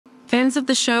Fans of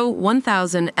the show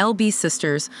 1000 LB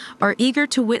Sisters are eager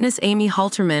to witness Amy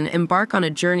Halterman embark on a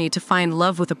journey to find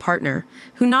love with a partner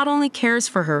who not only cares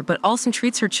for her but also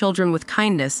treats her children with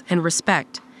kindness and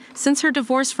respect. Since her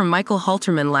divorce from Michael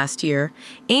Halterman last year,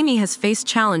 Amy has faced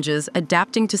challenges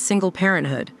adapting to single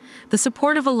parenthood. The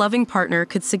support of a loving partner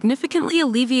could significantly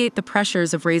alleviate the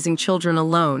pressures of raising children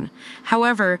alone.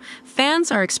 However, fans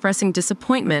are expressing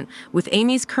disappointment with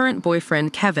Amy's current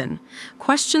boyfriend, Kevin.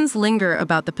 Questions linger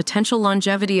about the potential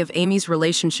longevity of Amy's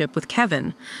relationship with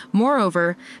Kevin.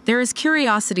 Moreover, there is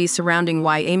curiosity surrounding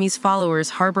why Amy's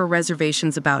followers harbor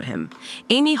reservations about him.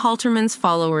 Amy Halterman's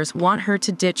followers want her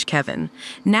to ditch Kevin.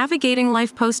 Navigating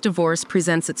life post-divorce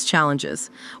presents its challenges.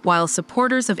 While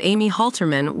supporters of Amy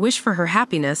Halterman wish for her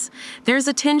happiness, there's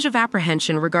a tinge of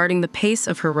apprehension regarding the pace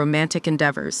of her romantic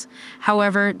endeavors.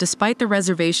 However, despite the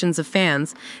reservations of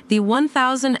fans, the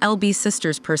 1000 LB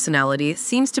Sisters personality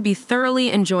seems to be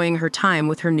thoroughly enjoying her time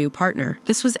with her new partner.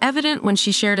 This was evident when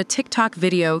she shared a TikTok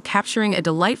video capturing a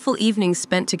delightful evening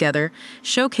spent together,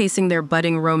 showcasing their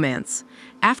budding romance.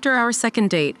 After our second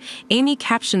date, Amy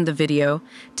captioned the video,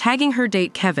 tagging her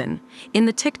date Kevin. In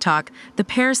the TikTok, the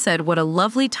pair said what a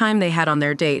lovely time they had on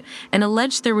their date and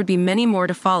alleged there would be many more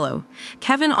to follow.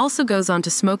 Kevin also goes on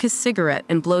to smoke his cigarette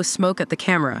and blow smoke at the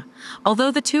camera. Although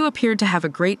the two appeared to have a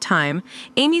great time,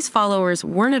 Amy's followers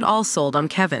weren't at all sold on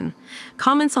Kevin.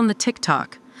 Comments on the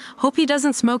TikTok: "Hope he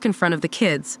doesn't smoke in front of the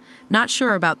kids. Not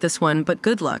sure about this one, but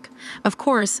good luck." Of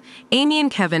course, Amy and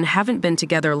Kevin haven't been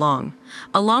together long.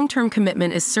 A long-term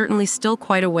commitment is certainly still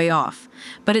quite a way off.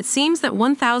 But it seems that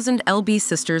 1000 LB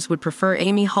Sisters would prefer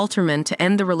Amy Halterman to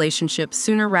end the relationship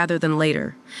sooner rather than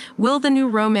later. Will the new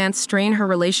romance strain her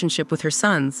relationship with her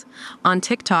sons? On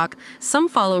TikTok, some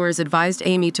followers advised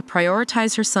Amy to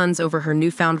prioritize her sons over her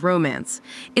newfound romance.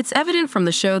 It's evident from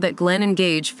the show that Glenn and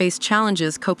Gage faced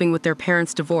challenges coping with their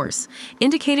parents' divorce,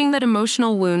 indicating that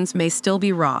emotional wounds may still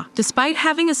be raw. Despite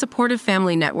having a supportive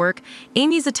family network,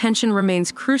 Amy's attention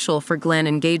remains crucial for Glenn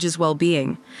and Gage's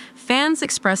well-being. Fans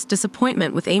expressed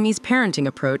disappointment with Amy's parenting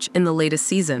approach in the latest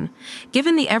season.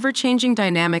 Given the ever-changing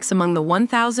dynamics among the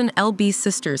 1000 LB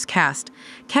Sisters cast,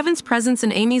 Kevin's presence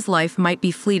in Amy's life might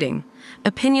be fleeting.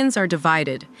 Opinions are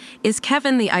divided. Is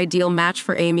Kevin the ideal match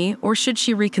for Amy, or should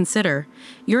she reconsider?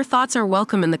 Your thoughts are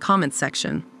welcome in the comments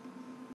section.